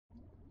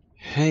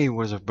Hey,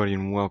 what is up, everybody,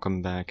 and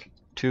welcome back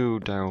to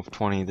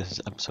Direwolf20. This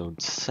is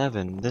episode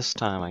 7. This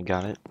time I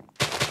got it.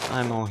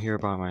 I'm all here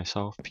by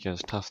myself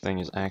because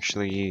Tuffthing is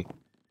actually...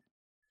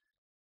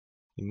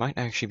 He might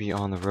actually be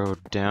on the road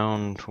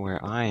down to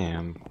where I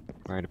am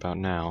right about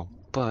now.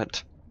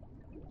 But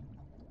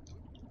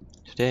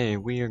today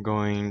we are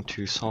going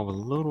to solve a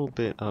little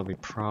bit of a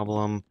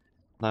problem.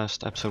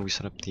 Last episode we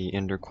set up the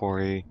Ender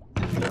Quarry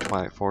in the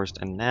Twilight Forest,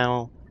 and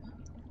now...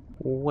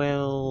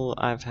 well,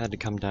 I've had to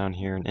come down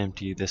here and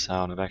empty this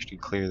out. I've actually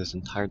cleared this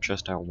entire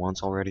chest out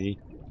once already.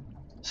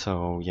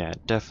 So yeah,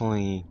 it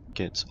definitely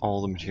gets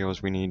all the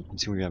materials we need. You can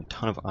see we have a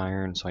ton of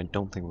iron, so I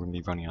don't think we're going to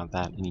be running out of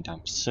that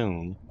anytime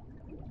soon.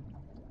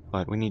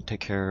 But we need to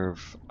take care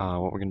of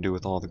what we're going to do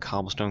with all the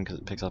cobblestone, because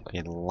it picks up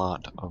a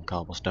lot of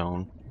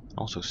cobblestone.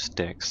 Also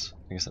sticks.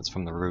 I guess that's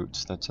from the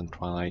roots. That's in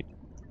Twilight.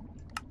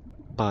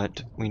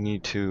 But we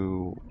need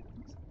to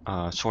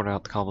sort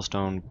out the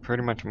cobblestone.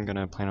 Pretty much I'm going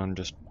to plan on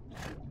just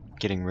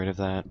getting rid of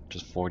that,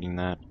 just voiding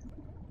that.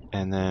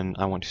 And then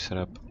I want to set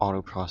up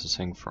auto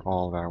processing for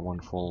all of our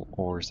wonderful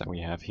ores that we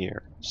have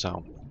here.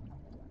 So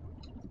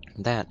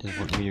that is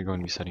what we are going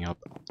to be setting up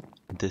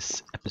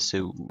this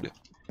episode.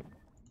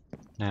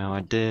 Now,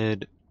 I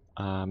did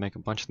make a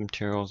bunch of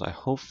materials. I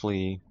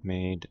hopefully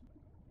made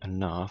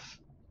enough,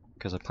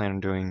 because I plan on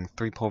doing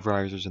 3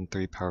 pulverizers and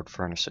 3 powered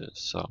furnaces.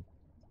 So,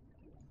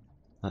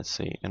 let's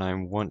see. And I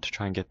want to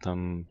try and get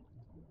them...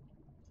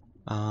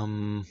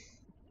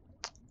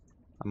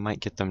 I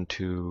might get them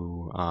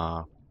to,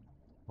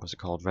 what's it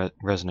called?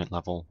 Resonant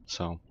level.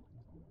 So,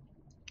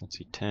 let's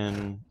see.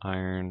 10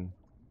 iron.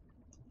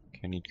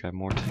 Okay, I need to grab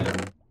more 10.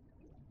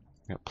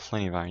 We got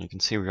plenty of iron. You can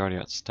see we already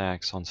got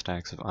stacks on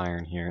stacks of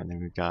iron here, and then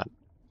we've got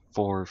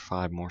 4 or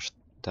 5 more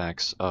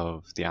stacks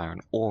of the iron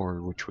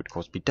ore, which would of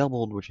course be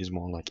doubled, which is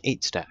more like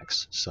 8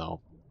 stacks.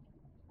 So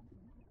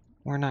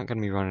we're not going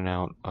to be running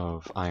out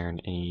of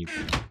iron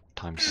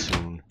anytime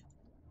soon.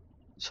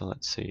 So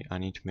let's see. I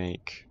need to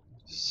make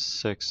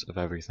 6 of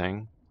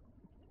everything.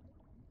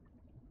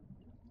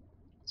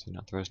 Let's see,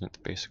 not the resonant, the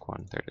basic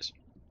one. There it is.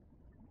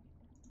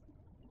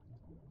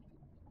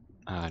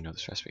 I know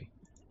this recipe.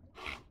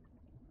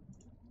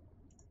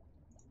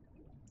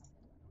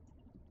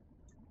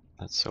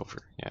 That's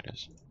silver. Yeah, it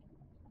is.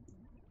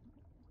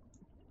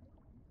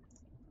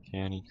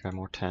 Okay, I need to grab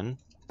more 10.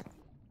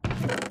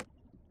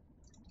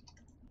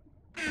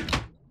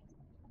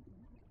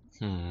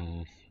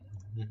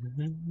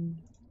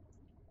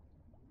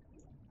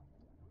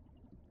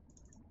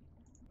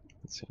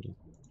 Let's see.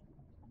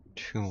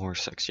 2 more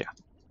 6, yeah.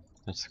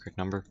 That's the correct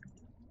number.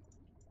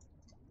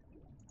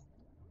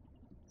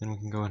 Then we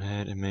can go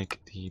ahead and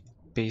make the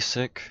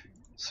basic,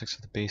 6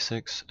 of the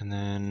basics, and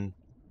then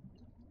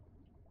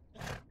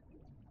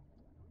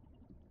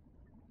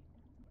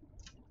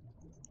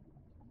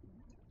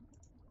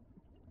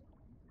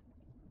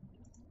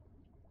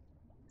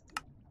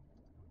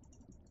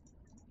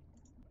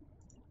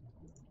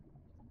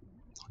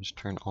I'll just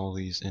turn all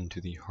these into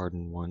the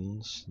hardened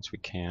ones, since we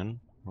can.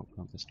 Oh,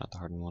 no, that's not the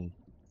hardened one.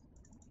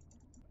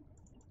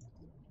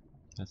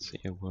 Let's see,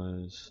 it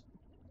was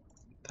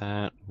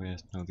that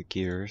with, no, the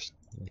gears,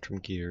 electrum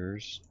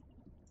gears.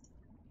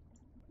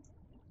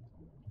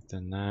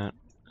 Then that,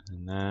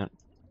 and that.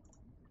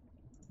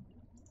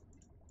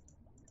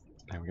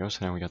 There we go,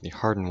 so now we got the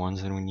hardened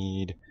ones, and we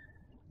need,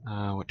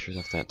 what tears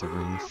off that? The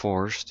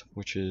reinforced,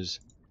 which is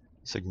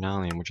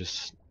signalium, which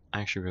is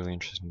actually really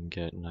interesting to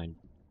get, and I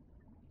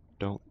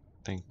don't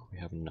think we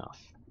have enough.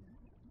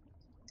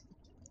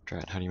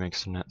 Drat, how do you make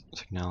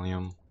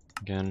signalium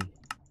again?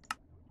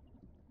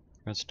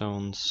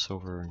 Redstone,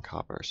 silver, and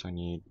copper. So I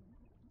need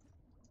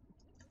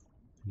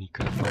a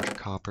bunch of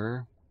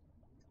copper,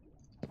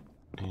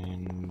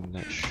 and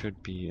that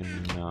should be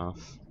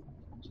enough.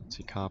 So let's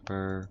see,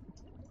 copper.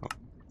 Oh,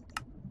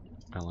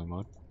 alloy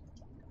mode.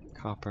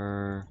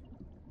 Copper,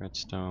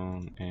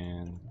 redstone,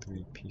 and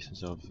 3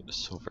 pieces of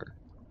silver.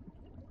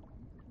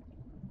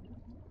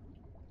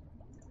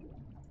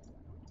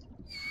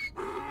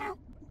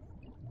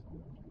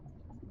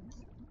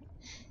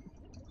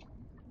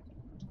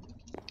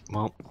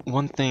 Well,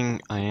 one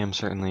thing I am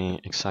certainly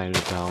excited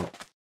about,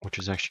 which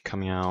is actually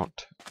coming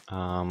out,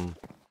 well,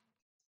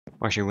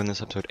 actually when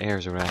this episode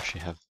airs, it would actually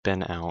have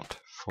been out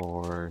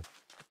for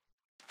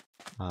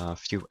a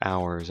few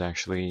hours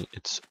actually.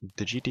 It's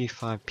the GTA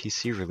 5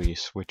 PC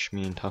release, which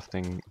me and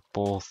Tuffthing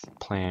both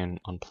plan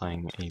on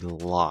playing a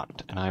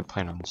lot, and I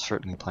plan on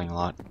certainly playing a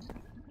lot.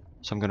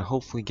 So I'm going to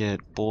hopefully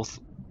get both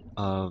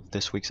of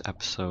this week's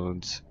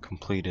episodes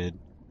completed,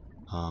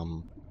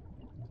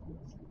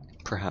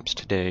 perhaps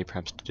today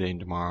and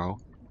tomorrow,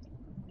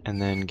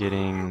 and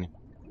then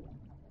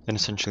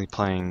essentially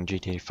playing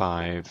GTA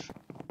 5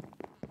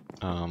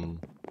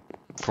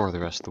 for the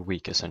rest of the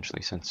week,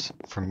 essentially, since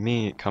for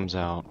me it comes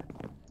out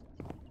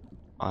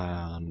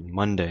on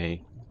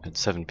Monday at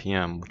 7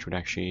 p.m., which would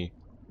actually,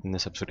 when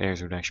this episode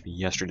airs, it would actually be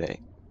yesterday.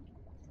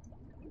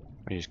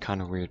 Which is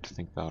kind of weird to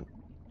think about.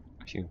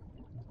 Actually,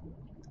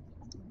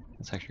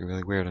 that's actually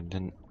really weird. I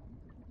didn't...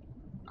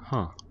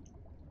 Huh.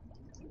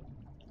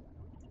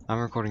 I'm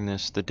recording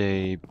this the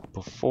day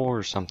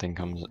before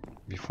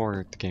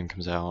before the game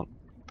comes out.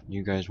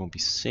 You guys won't be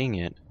seeing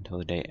it until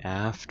the day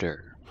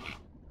after.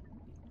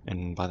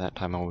 And by that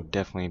time I will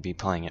definitely be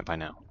playing it by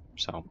now.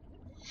 So,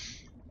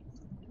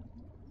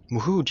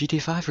 woohoo,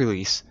 GTA 5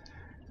 release!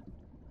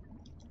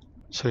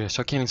 So yeah,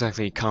 so I can't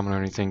exactly comment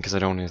on anything because I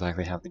don't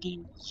exactly have the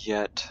game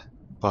yet,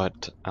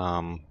 but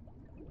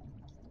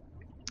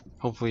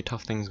hopefully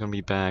Tuffthing is going to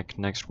be back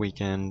next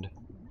weekend,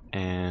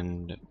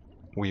 and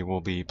we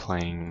will be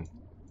playing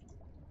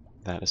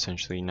that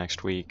essentially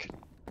next week.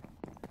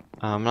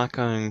 I'm not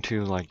going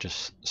to like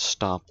just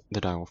stop the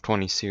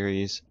Direwolf20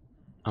 series.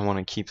 I want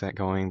to keep that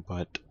going,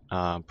 but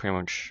pretty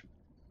much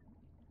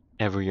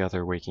every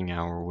other waking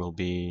hour will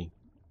be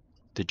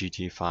the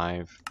GTA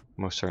 5,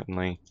 most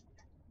certainly.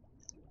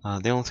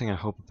 The only thing I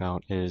hope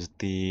about is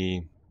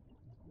I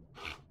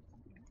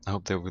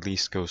hope the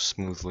release goes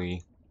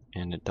smoothly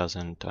and it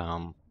doesn't,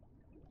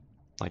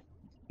 like,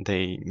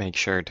 they make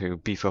sure to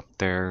beef up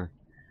their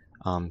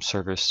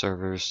servers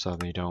so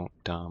they don't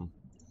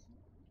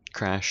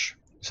crash,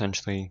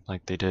 essentially,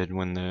 like they did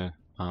when the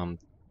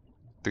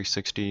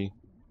 360,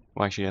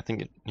 well actually I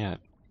think yeah,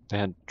 they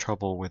had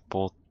trouble with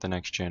both the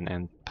next gen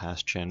and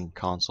past gen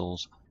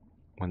consoles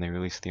when they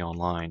released the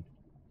online.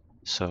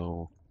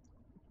 So,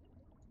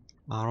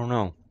 I don't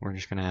know, we're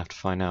just gonna have to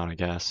find out, I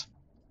guess.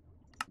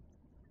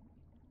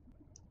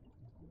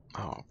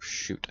 Oh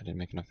shoot, I didn't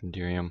make enough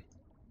Enderium.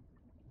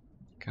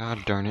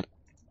 God darn it.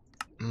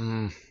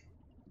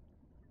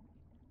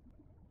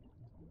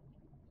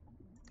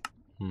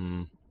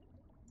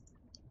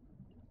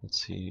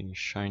 Let's see,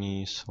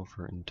 shiny,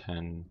 silver, and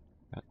 10.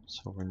 Got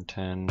silver and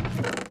 10.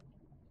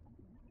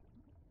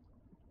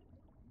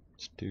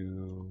 Let's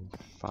do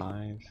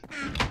 5. Is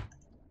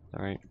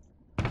that right?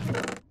 8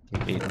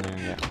 in there,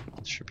 yeah,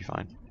 that should be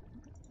fine.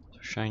 So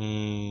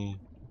shiny,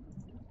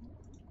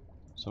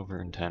 silver,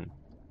 and 10.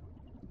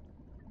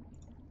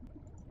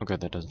 Oh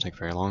good, that doesn't take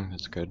very long,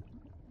 that's good.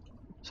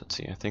 So let's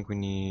see, I think we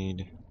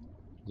need,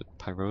 is it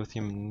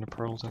pyrotheum and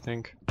pearls, I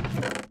think?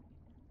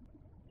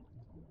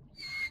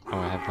 Oh,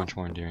 I have a bunch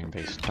more endearing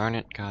base. Darn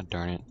it, god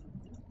darn it.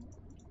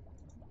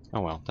 Oh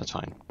well, that's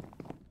fine.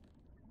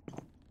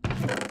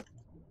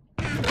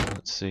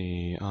 Let's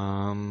see,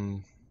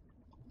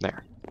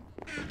 there.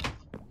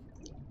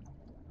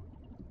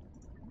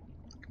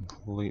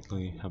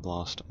 Completely have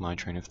lost my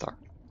train of thought.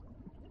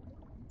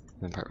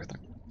 And pyrotheum.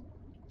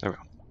 There we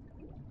go.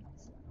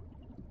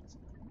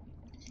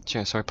 So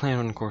yeah, so I plan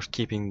on, of course,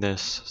 keeping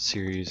this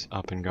series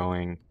up and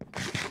going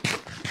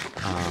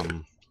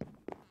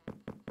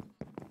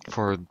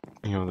for,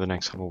 you know, the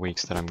next couple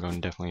weeks that I'm going to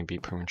definitely be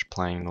pretty much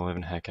playing the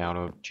living heck out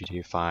of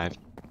GTA 5.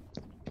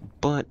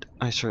 But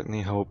I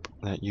certainly hope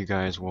that you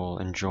guys will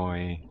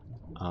enjoy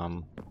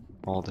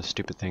all the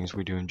stupid things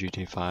we do in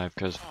GTA 5,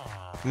 because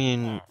me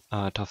and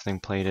Tuffthing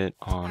played it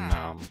on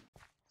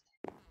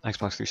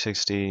Xbox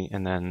 360,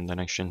 and then the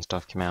next gen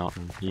stuff came out,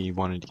 and he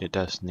wanted to get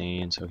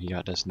Destiny, and so he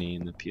got Destiny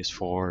in the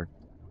PS4.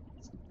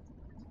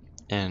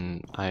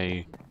 And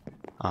I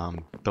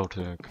built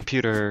a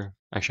computer.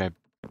 Actually, I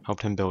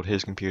helped him build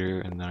his computer,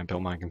 and then I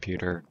built my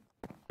computer.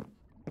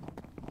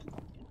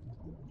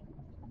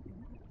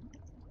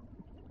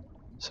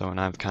 So, and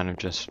I've kind of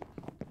just,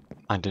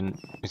 I didn't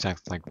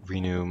exactly like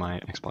renew my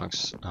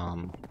Xbox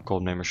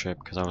Gold membership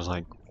because I was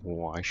like,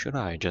 why should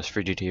I? Just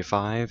for GTA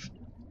 5?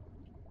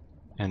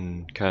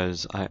 And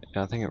because I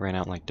think it ran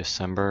out in like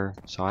December,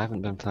 so I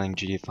haven't been playing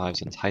GTA 5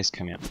 since Heist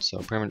came out. So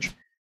pretty much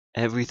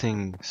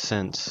everything in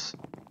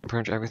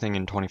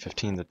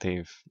 2015 that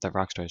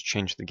Rockstar has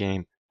changed the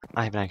game,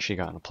 I haven't actually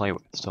gotten to play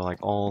with. So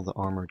like all the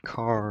armored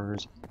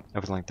cars,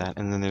 everything like that,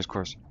 and then there's of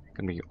course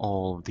gonna be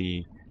all of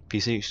the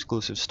PC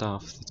exclusive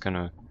stuff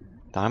that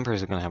I'm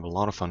personally gonna have a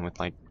lot of fun with.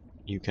 Like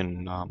you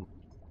can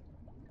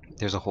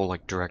there's a whole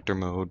like director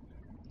mode,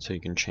 so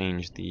you can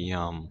change the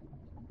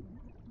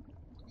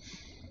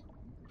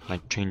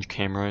like change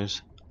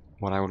cameras.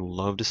 What I would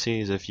love to see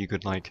is if you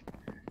could like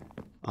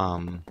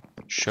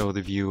show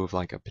the view of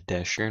like a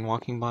pedestrian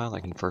walking by,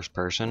 like in first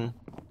person.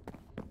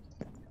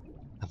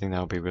 I think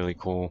that would be really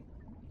cool.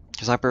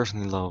 Because I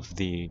personally love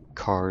the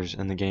cars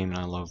in the game, and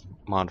I love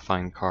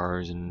modifying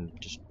cars and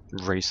just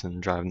racing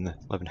and driving the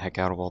living heck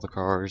out of all the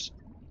cars.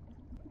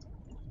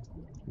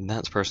 And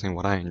that's personally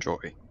what I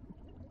enjoy.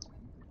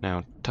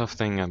 Now,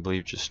 Tuffthing, I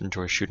believe, just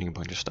enjoys shooting a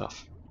bunch of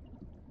stuff.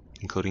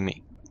 Including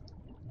me.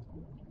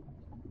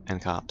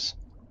 And cops.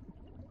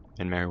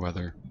 And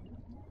Merryweather.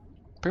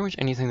 Pretty much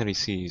anything that he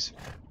sees.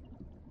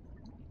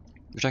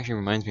 Which actually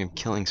reminds me of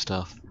killing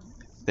stuff.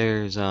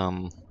 There's,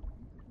 I'm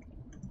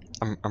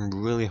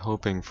really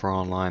hoping for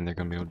online they're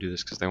gonna be able to do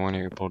this, because they weren't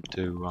able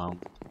to,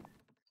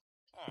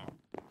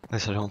 at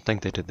least I don't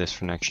think they did this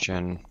for next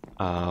gen.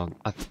 Well,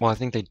 I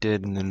think they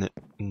did in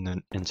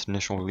its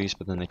initial release,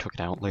 but then they took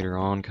it out later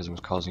on because it was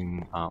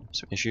causing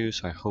some issues.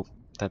 So I hope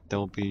that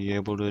they'll be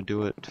able to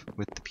do it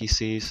with the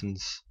PC,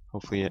 since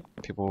hopefully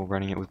people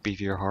running it with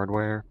beefier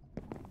hardware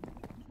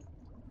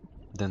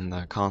than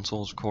the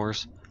consoles, of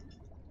course.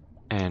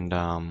 And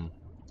oh,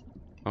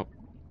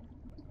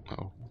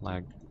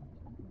 lag.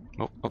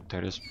 Oh, there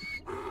it is.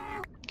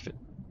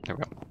 There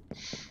we go.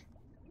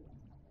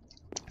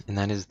 And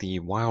that is the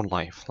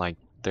wildlife. Like,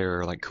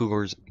 they're like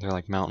cougars, they're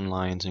like mountain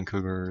lions and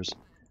cougars.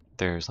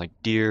 There's like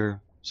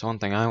deer. So one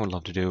thing I would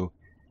love to do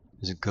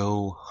is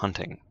go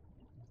hunting.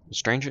 As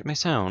strange as it may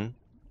sound,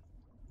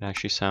 it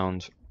actually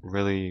sounds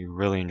really,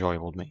 really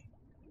enjoyable to me.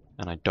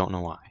 And I don't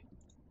know why.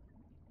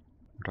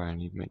 Do I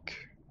need to make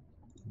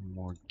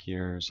more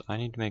gears? I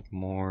need to make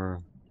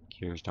more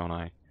gears, don't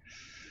I?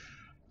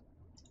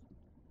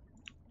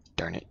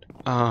 Darn it.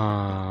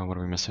 What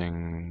are we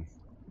missing?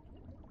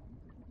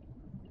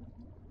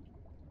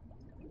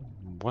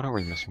 What are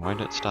we missing? Why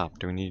did it stop?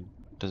 Do we need...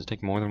 Does it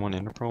take more than one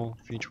ender pearl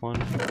for each one?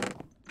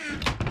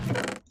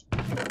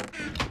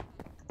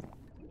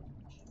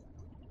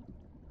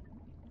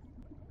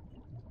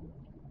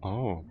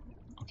 Oh.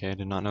 Okay, I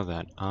did not know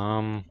that.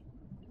 Are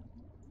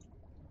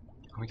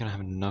we gonna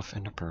have enough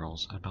ender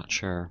pearls? I'm not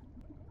sure.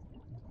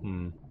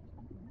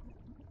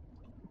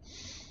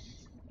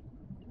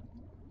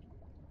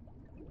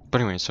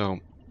 But anyway, so...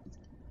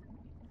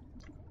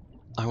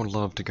 I would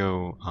love to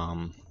go,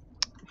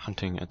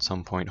 hunting at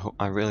some point.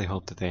 I really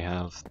hope that they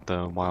have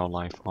the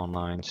wildlife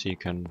online so you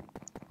can,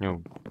 you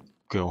know,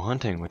 go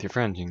hunting with your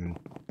friends. You can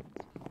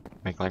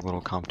make like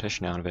little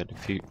competition out of it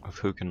of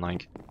who can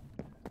like,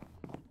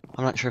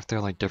 I'm not sure if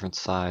they're like different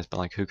size, but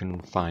like who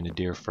can find a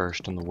deer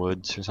first in the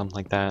woods or something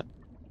like that.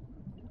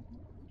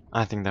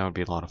 I think that would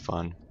be a lot of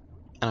fun.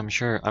 And I'm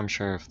sure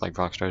if like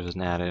Rockstar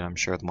doesn't add it, I'm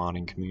sure the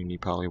modding community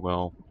probably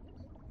will.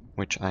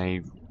 Which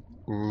I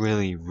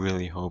really,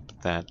 really hope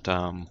that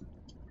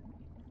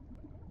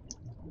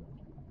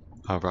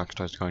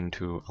Rockstar is going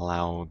to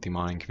allow the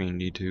modding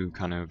community to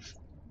kind of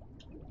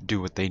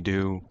do what they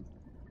do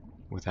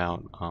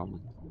without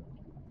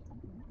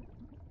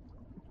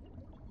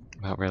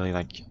really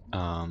like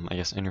I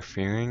guess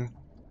interfering,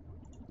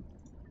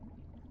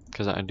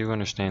 because I do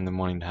understand them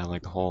wanting to have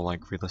like the whole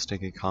like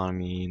realistic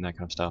economy and that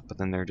kind of stuff, but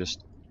then there are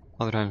just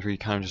other times where you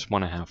kind of just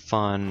want to have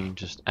fun,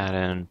 just add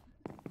in,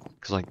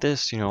 because like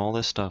this, you know, all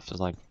this stuff is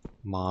like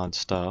mod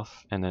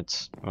stuff, and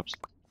it's, oops,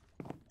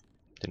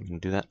 didn't mean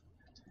to do that,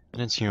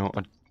 and it's, you know,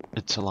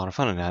 it's a lot of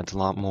fun. It adds a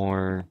lot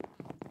more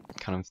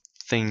kind of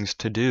things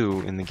to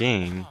do in the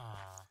game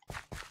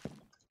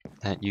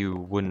that you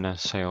wouldn't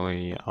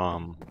necessarily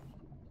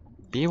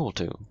be able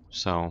to.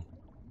 So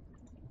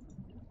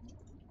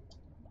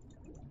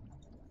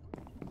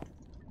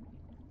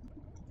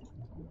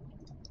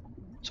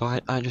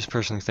I just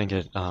personally think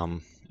it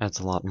adds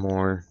a lot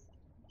more,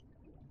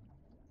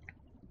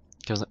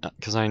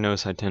 because I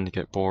notice I tend to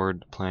get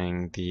bored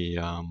playing the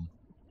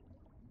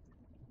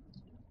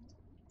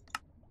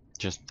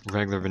just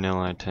regular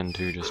vanilla. I tend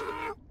to just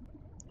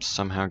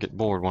somehow get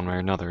bored one way or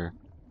another.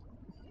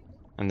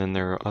 And then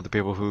there are other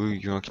people who,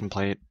 you know, can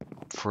play it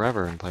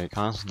forever and play it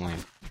constantly.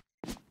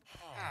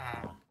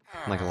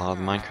 Like a lot of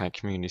the Minecraft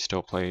community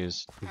still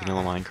plays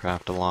vanilla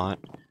Minecraft a lot.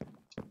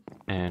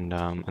 And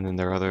then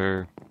there are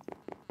other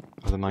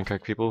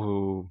Minecraft people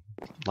who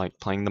like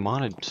playing the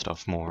modded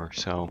stuff more.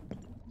 So,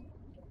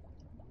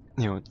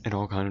 you know, it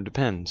all kind of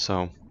depends.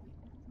 So,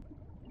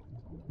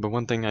 but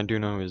one thing I do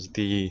know is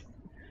the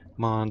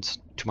mods,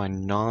 to my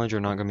knowledge, are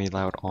not going to be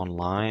allowed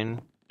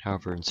online.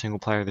 However, in single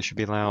player they should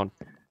be allowed.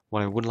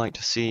 What I would like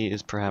to see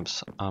is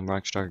perhaps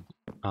Rockstar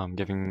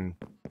giving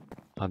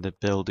the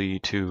ability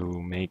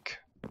to make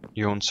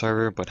your own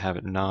server, but have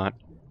it not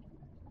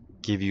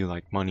give you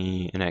like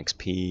money and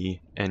XP,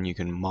 and you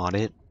can mod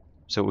it.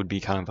 So it would be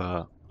kind of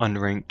a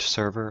unranked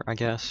server, I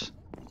guess.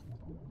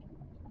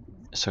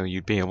 So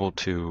you'd be able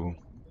to,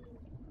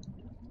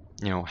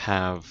 you know,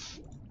 have,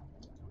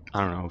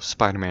 I don't know,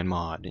 Spider-Man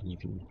mod, and you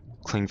can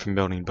cling from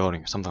building to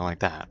building or something like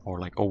that, or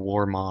like a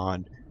war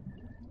mod.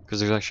 Because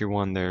there's actually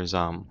one, there's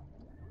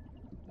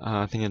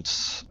I think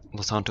it's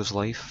Lasanto's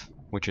Life,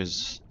 which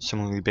is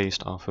similarly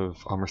based off of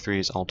Armor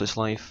 3's Altus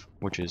Life,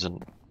 which is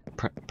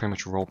pretty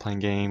much a role-playing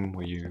game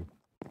where you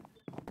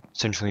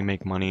essentially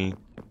make money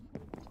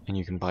and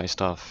you can buy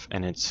stuff,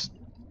 and it's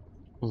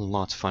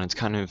lots of fun. It's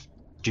kind of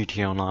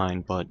GTA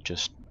Online, but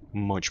just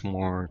much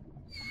more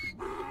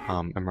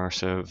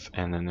immersive.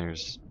 And then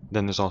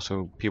there's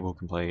also people who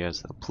can play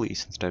as the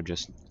police instead of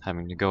just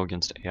having to go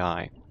against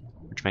AI,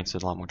 which makes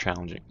it a lot more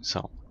challenging.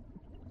 So.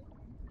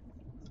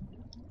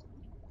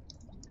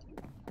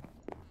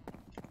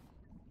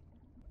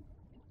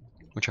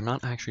 Which I'm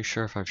not actually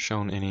sure if I've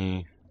shown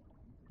any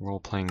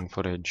role-playing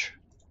footage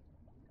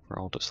for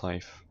Altus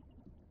Life.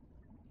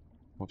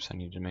 Whoops, I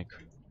need to make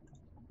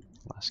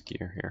last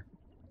gear here.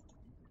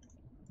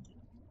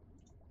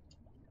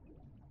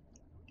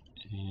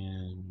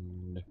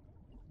 And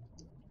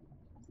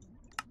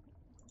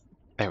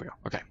there we go,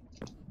 okay.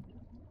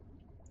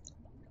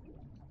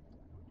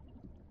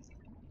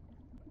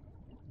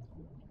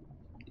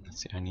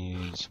 Let's see, I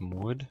need some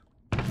wood.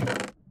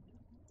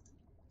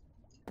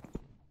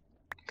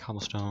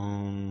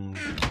 Cobblestone,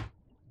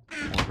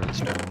 more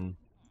redstone.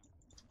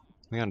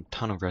 We got a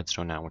ton of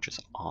redstone now, which is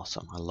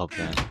awesome. I love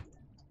that.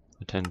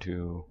 I tend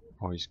to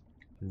always...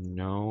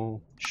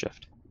 No,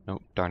 shift.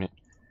 Nope, darn it.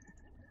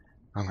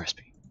 Wrong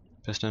recipe.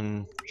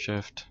 Piston,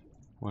 shift,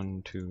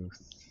 1, 2,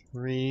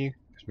 3.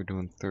 because we're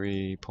doing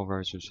 3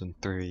 pulverizers and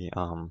 3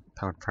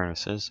 powered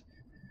furnaces.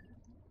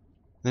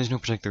 There's no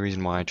particular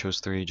reason why I chose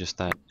 3, just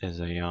that is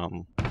a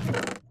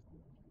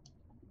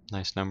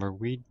nice number.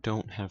 We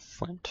don't have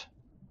flint.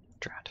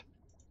 Drat.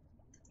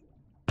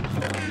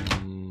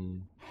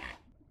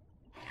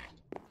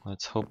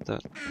 Let's hope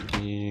that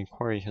the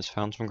quarry has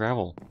found some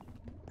gravel.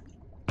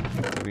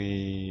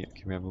 We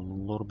have a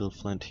little bit of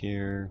flint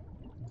here,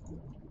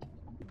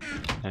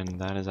 and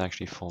that is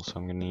actually full, so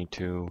I'm gonna need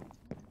to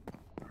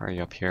hurry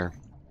up here.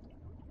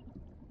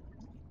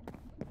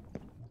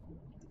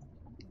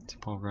 It's a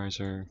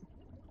pulverizer.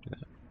 Do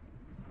that.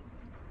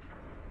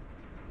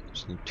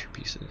 Just need 2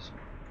 pieces.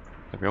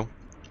 There we go.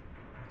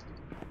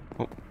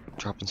 Oh,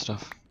 dropping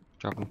stuff.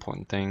 Dropping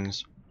important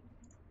things.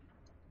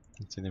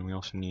 Let's see, then we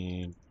also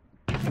need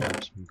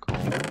some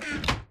gold.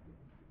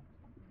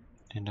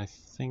 And I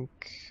think...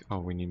 oh,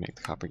 we need to make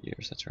the copper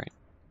gears, that's right.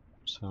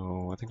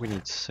 So, I think we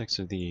need 6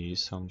 of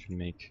these, so I'm just gonna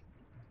make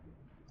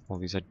all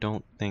these. I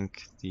don't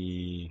think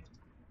the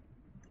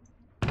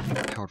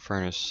powered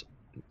furnace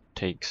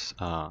takes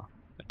a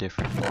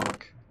different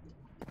block.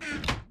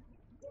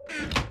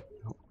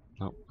 Oh,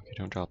 no, okay,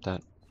 don't drop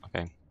that.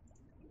 Okay.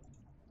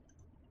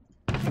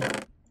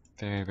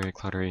 Very, very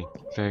cluttery.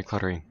 Very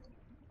cluttery.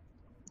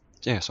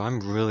 Yeah, so I'm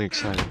really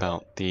excited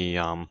about the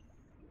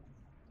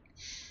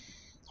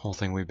whole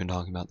thing we've been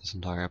talking about this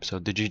entire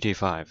episode. The GTA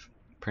 5.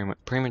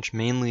 Pretty much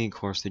mainly, of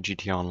course, the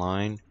GTA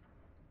Online,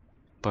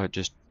 but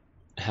just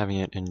having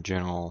it in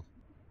general.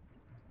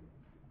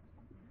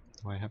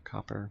 Do I have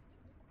copper?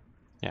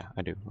 Yeah,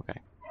 I do.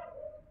 Okay.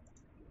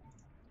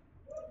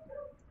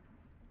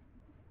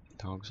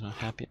 Dog's not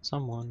happy at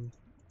someone.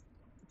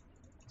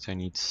 So I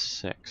need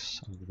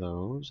 6 of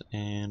those,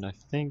 and I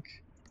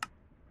think...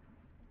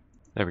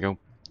 there we go.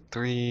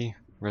 3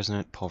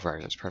 resonant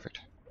pulverizers. Perfect.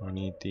 I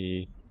need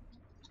the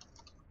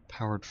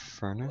powered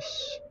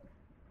furnace,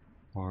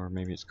 or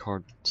maybe it's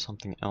called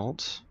something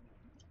else.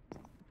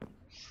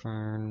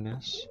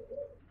 Furnace.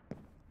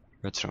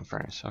 Redstone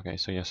furnace. Okay,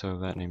 so yeah, so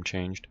that name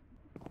changed.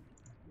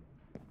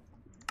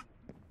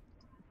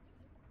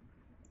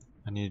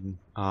 I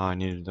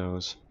needed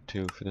those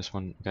too for this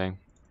one. Okay.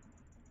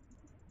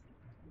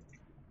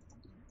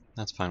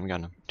 That's fine, we got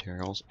enough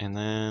materials. And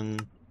then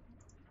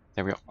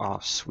there we go. Oh,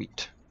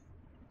 sweet.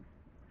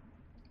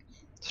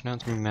 So now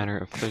it's gonna be a matter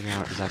of figuring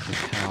out exactly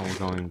how we're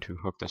going to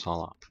hook this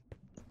all up.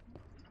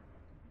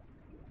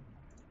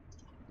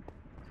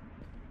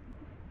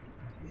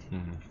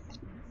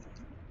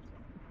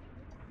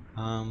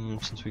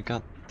 Since we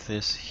got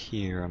this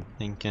here, I'm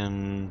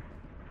thinking...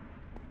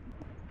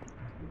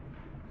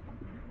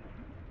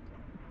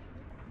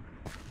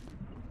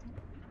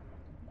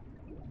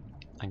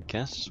 I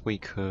guess we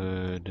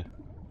could...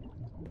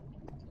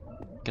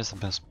 I guess the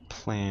best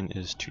plan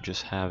is to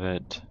just have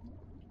it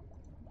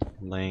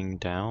laying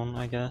down,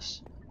 I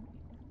guess?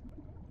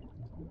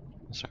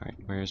 Sorry,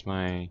 where's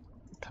my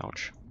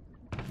pouch?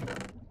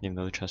 Even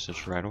though the chest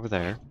is right over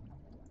there.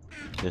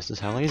 This is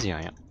how lazy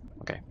I am.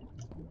 Okay.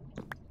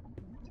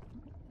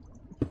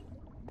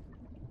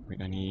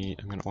 Wait,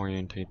 I'm gonna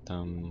orientate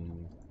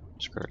them...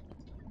 screw it.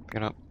 Pick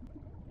it up.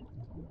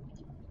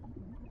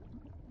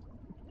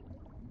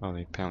 Oh,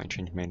 they apparently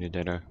changed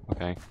metadata.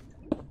 Okay.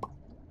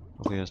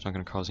 Hopefully that's not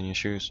gonna cause any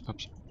issues.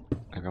 Oops. There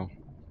we go.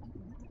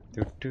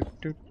 Doot,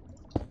 doot, doot.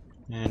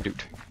 And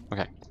doot.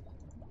 Okay.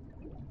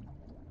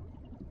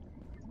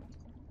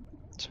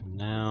 So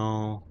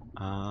now,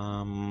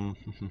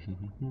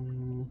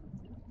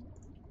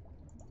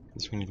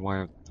 guess we need to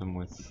wire them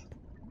with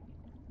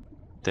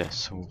this.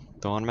 So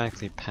they'll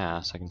automatically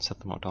pass. I can set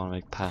them up to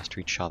automatically pass to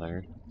each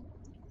other.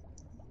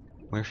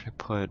 Where should I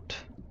put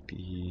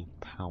the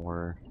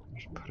power?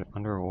 Should put it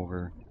under or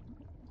over?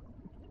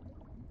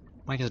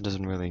 I guess it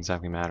doesn't really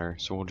exactly matter,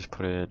 so we'll just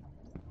put it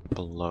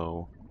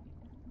below.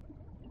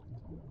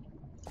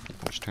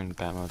 We'll just turn the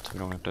bat mode so we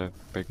don't have to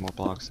break more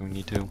blocks than we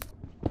need to.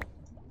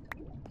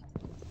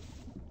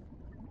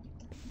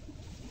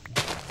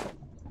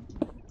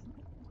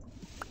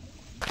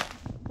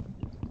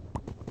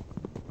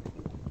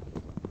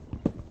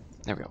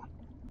 There we go.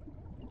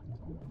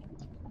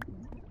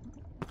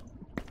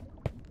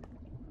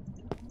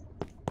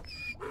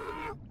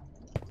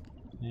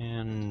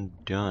 And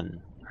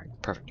done.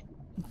 Alright, perfect.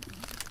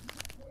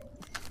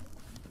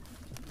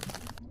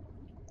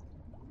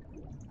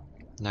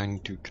 Now I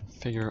need to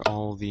configure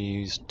all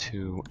these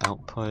to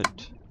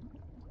output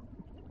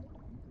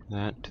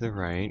that to the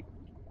right.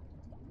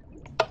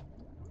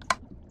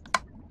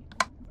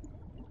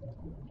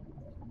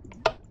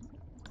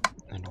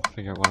 And I'll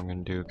figure out what I'm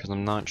going to do, because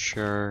I'm not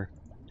sure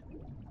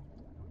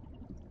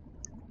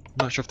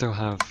if they'll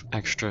have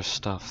extra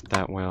stuff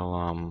that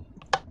will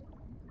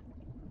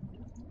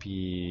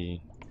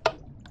be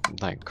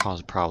like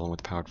cause a problem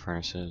with powered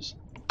furnaces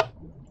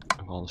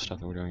of all the stuff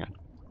that we're doing. I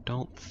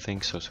don't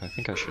think so, so I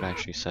think I should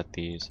actually set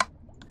these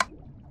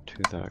to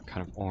the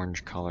kind of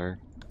orange color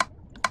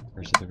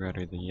versus the red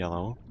or the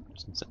yellow,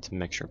 since it's a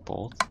mixture of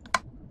both.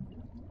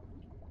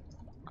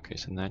 Okay,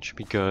 so that should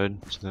be good.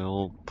 So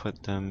they'll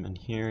put them in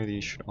here.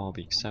 These should all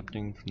be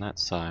accepting from that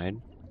side.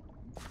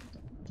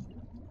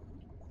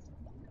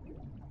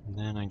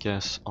 then I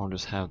guess I'll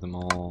just have them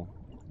all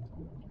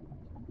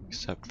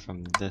except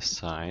from this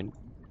side.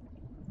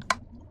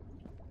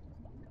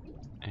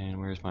 And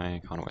where's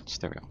my conduits?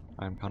 There we go.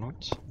 Item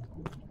conduits.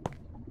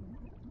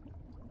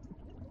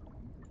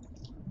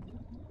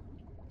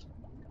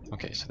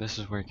 Okay, so this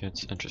is where it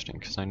gets interesting,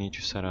 because I need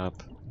to set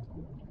up...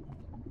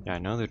 Yeah, I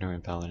know they're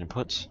doing valid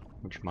inputs.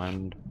 Would you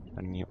mind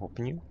letting me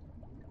open you?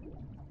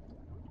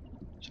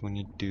 So we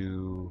need to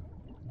do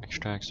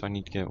extract, so I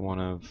need to get one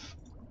of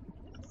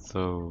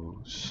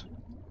those.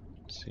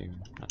 Let's see,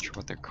 I'm not sure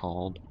what they're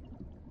called.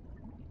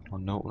 I'll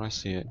note when I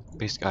see it.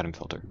 Basic item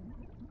filter.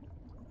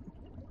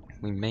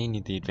 We may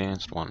need the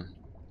advanced one,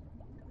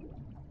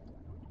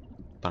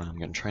 but I'm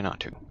going to try not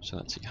to. So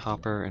let's see,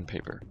 hopper and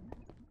paper.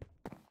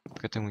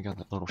 Good thing we got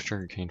that little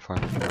sugarcane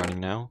farm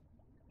running now,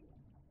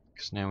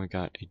 because now we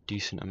got a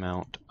decent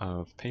amount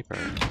of paper.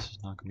 This is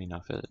not going to be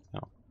enough, is it?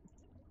 No.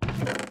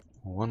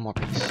 One more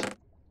piece.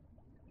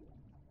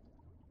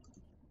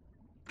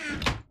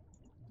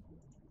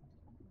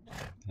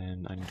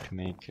 And I need to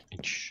make a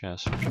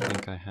chest, which I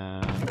think I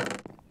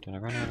have. Did I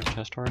run out of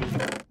chest already?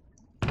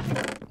 I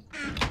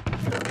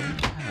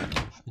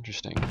have.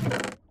 Interesting.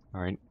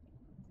 Alright.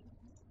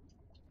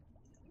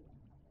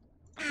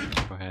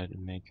 Go ahead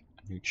and make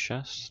a new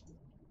chest.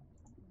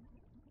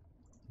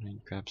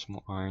 And grab some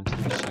more iron. So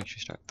let's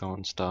actually start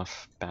throwing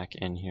stuff back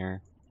in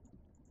here.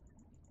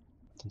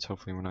 Since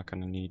hopefully we're not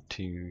going to need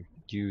to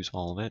use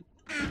all of it.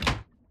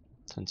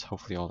 Since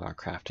hopefully all of our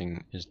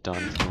crafting is done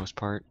for the most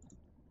part.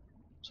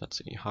 So let's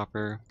see,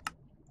 hopper,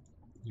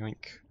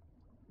 yoink,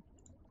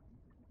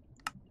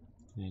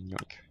 and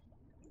yoink.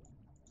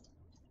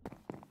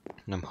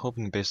 And I'm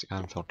hoping the basic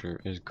item filter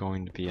is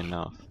going to be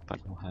enough, but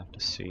we'll have to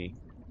see.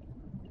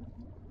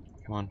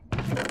 Come on.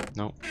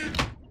 Nope.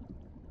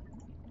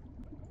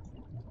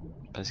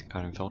 Basic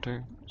item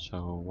filter.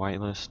 So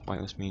whitelist.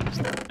 Whitelist means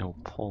it'll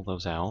pull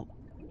those out.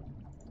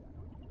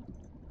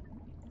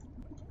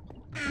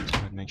 Let's go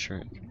ahead and make sure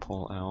it can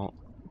pull out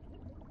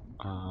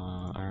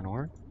iron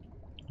ore.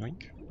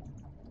 Yoink.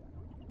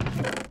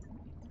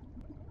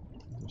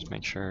 Just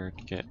make sure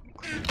to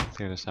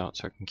clear this out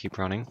so it can keep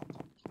running.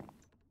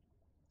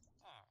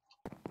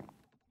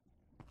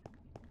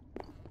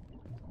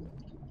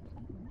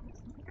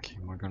 Okay,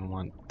 we're going to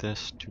want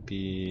this to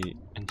be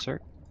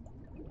insert.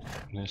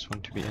 This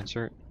one to be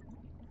insert.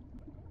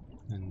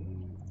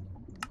 And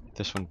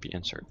this one be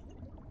insert.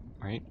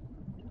 Right?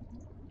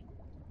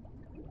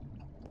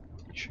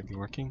 It should be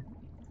working.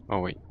 Oh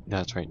wait,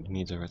 that's right, it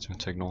needs a redstone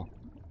signal.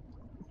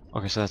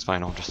 Okay, so that's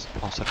fine, I'll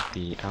set up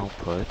the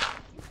output,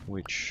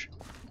 which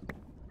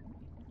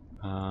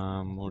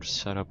we'll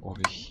just set up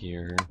over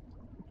here.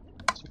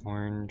 It's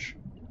orange.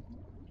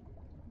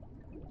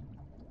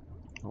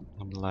 Oh,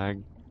 a little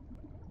lag.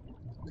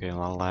 Okay, a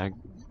lot of lag.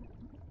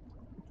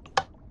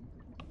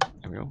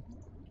 There we go.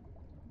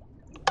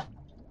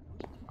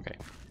 Okay.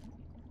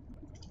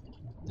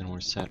 Then we'll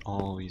set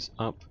all these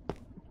up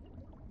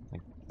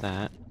like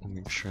that, and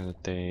make sure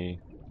that they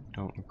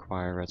don't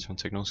require redstone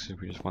signals,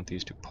 because we just want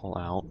these to pull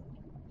out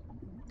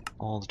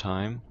all the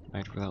time.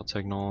 Right, without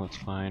signal, it's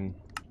fine.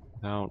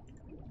 Without,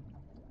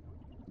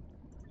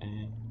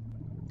 and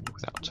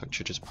without. So it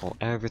should just pull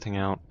everything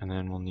out, and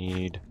then we'll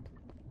need,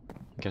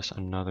 I guess,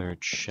 another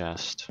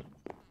chest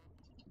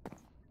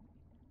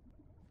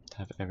to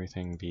have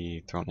everything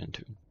be thrown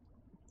into.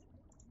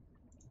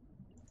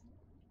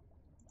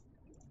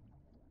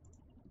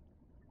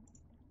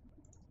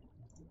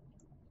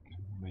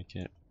 Make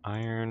it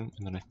iron,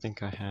 and then I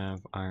think I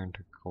have iron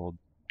to gold.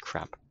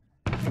 Crap.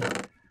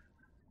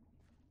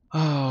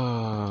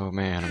 Oh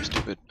man, I'm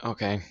stupid.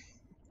 Okay.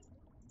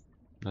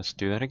 Let's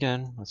do that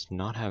again. Let's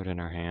not have it in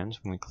our hands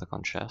when we click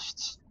on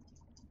chests.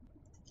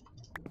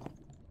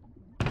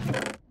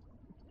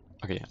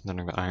 Okay, yeah, then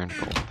I've got iron to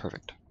gold.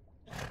 Perfect.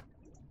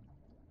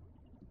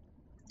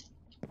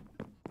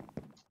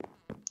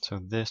 So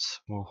this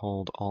will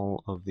hold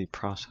all of the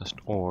processed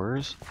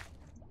ores.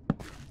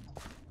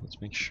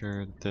 Let's make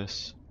sure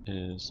this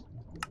is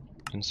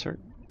insert,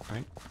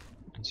 right?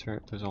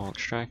 Insert, there's all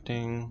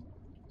extracting.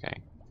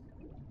 Okay.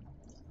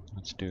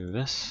 Let's do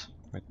this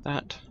with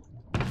that.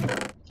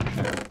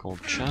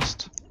 Gold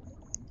chest.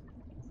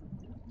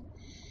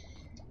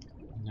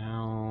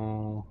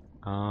 Now,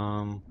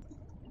 I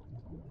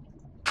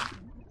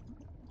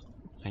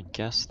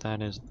guess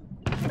that is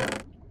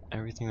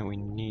everything that we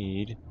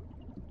need.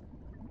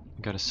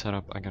 I gotta set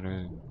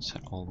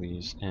all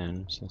these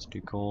in. So let's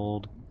do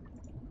gold,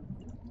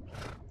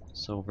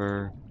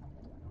 silver,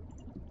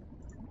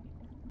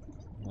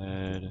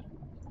 lead,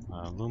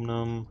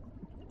 aluminum,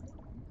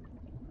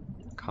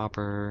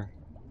 copper.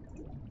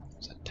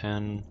 Is that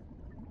 10?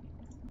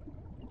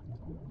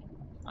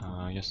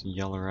 I guess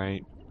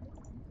yellowite,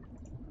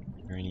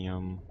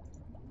 uranium,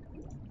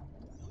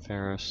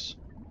 ferrous.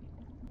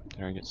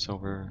 Did I get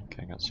silver?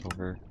 Okay, I got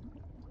silver.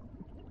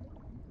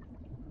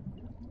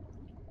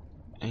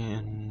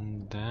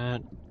 And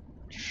that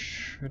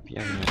should be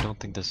everything. I don't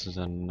think this is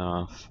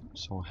enough,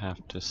 so we'll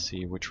have to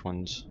see which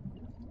ones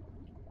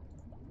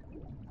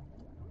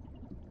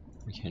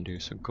we can do.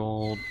 So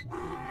gold,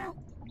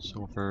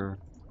 silver,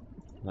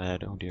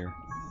 lead, oh dear.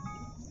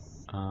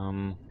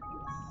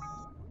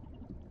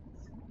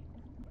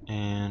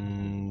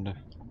 And I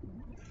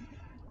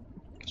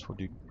guess we'll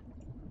do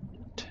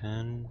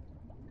 10,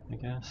 I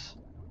guess.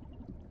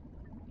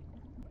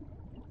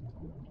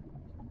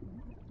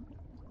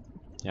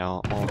 Yeah,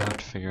 I'll have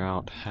to figure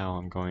out how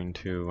I'm going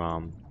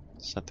to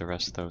set the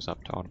rest of those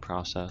up to auto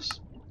process.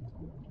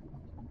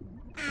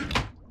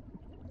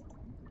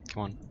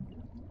 Come on.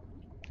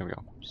 There we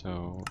go.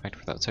 So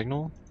activate that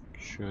signal.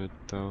 Should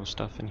throw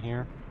stuff in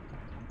here.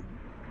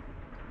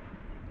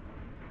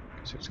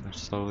 So it's gonna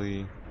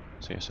slowly.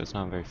 So yeah, so it's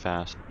not very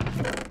fast.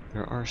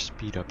 There are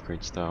speed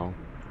upgrades though.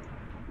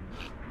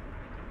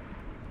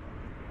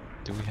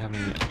 Do we have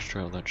any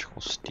extra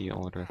electrical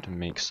steel, or do I have to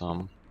make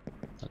some?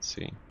 Let's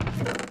see.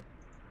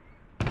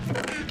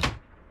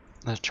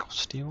 Electrical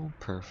steel,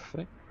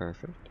 perfect,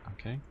 perfect,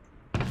 okay.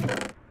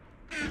 I'm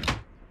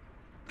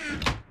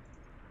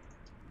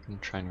gonna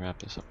try and wrap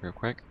this up real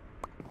quick.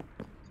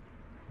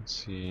 Let's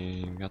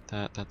see, we got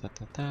that.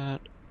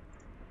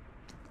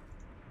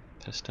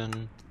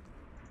 Piston.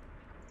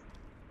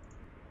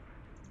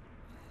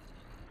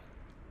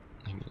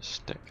 I need a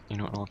stick. You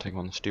know what, I'll take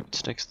one of the stupid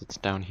sticks that's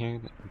down here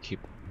that we keep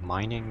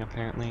mining,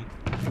 apparently.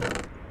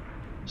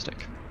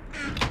 Stick.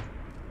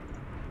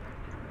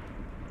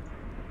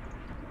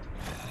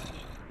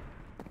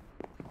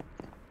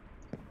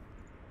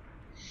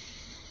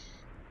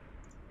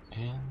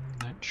 And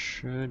that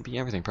should be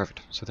everything.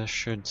 Perfect. So this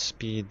should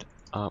speed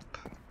up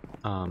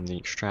the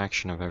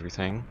extraction of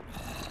everything.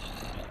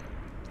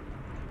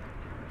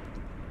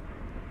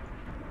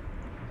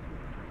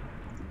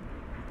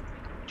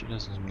 Which it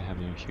doesn't seem to have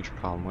any huge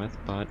problem with,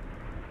 but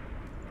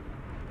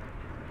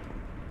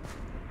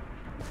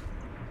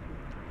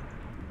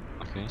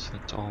okay, so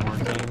that's all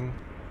working.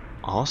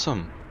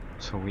 Awesome.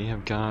 So we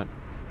have got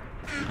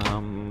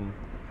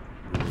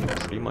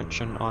pretty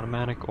much an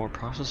automatic ore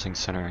processing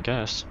center, I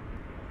guess.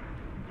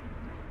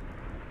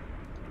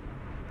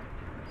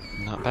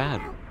 Not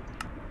bad.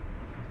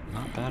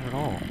 Not bad at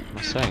all, I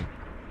must say.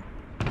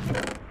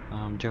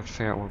 Do have to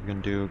figure out what we're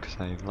gonna do, because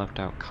I left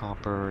out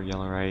copper,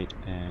 yellowite,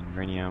 and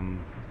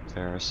uranium,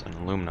 ferrous, and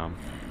aluminum.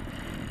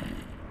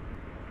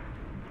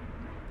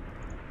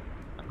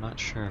 I'm not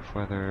sure if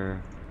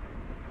whether...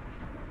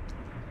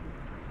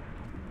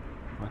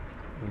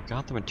 We've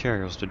got the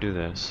materials to do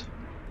this.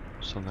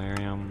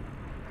 Solarium,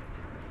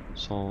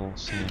 soul,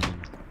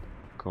 sand,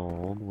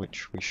 gold,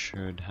 which we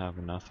should have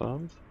enough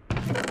of.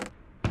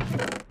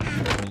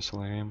 Any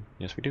solarium?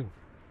 Yes, we do.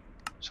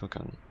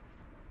 Silicon.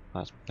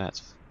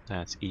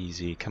 That's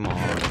easy. Come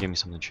on, give me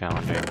something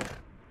challenging.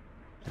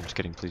 I'm just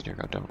kidding, please dear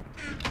God, don't.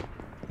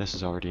 This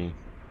is already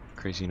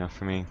crazy enough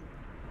for me.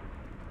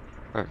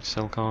 Alright,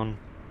 silicon.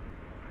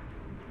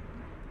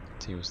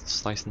 Let's use the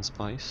slice and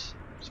splice.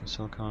 So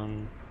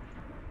silicon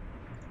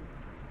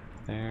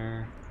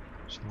there.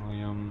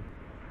 Solarium.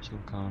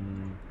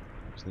 Silicon.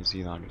 So the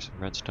Z-logic, so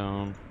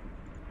redstone.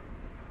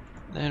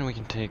 Then we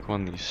can take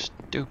one of these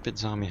stupid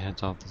zombie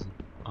heads off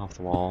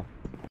the wall.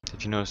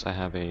 Did you notice I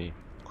have a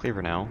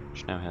cleaver now,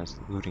 which now has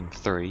looting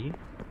 3,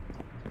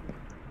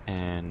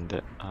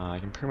 and I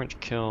can pretty much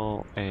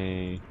kill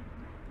a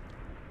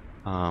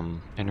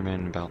Enderman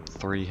in about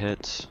 3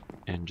 hits,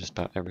 and just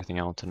about everything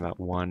else in about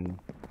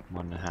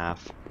 1.5.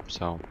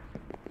 So, are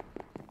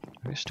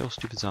there still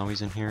stupid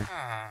zombies in here?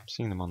 I'm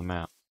seeing them on the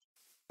map.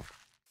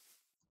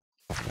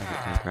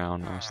 On the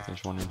ground. Oh, so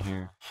there's one in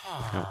here.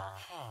 Nope.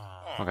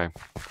 Okay.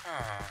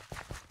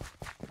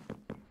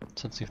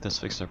 So let's see if this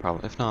fixes our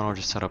problem. If not, I'll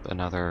just set up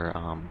another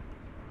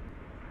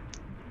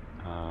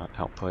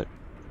output.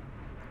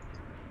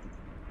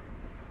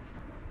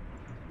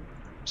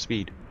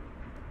 Speed.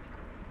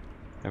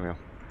 There we go.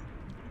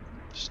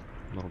 Just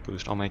a little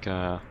boost. I'll make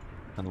another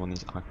one of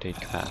these octane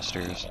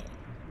capacitors.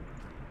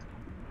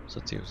 So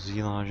let's see,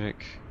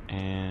 Z-logic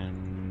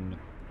and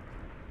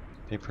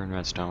paper and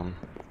redstone,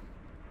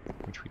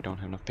 which we don't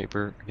have enough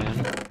paper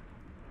again.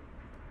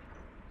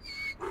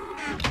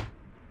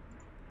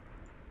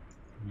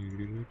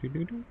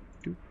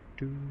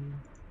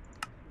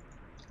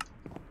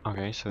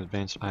 Okay, so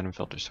advanced item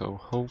filter. So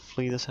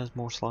hopefully this has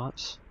more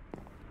slots.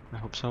 I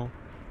hope so.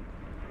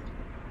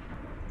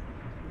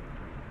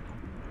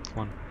 Come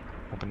on,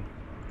 open.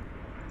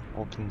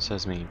 Open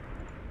sesame.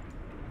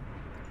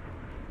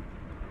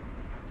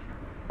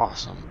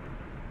 Awesome.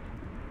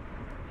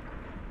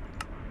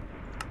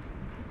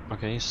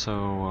 Okay,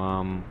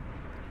 so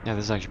yeah,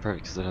 this is actually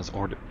perfect because it has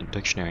a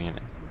dictionary in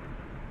it.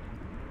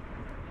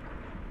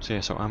 So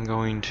yeah, so I'm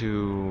going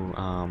to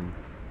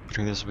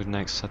between this and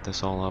next set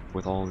this all up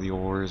with all the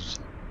ores,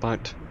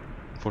 but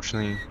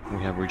unfortunately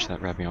we have reached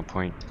that wrapping up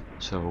point.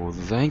 So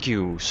thank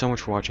you so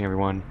much for watching,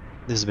 everyone.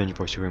 This has been your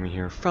boy Super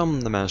here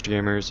from the Master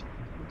Gamers.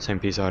 Same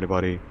peace out,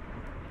 everybody.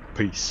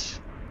 Peace.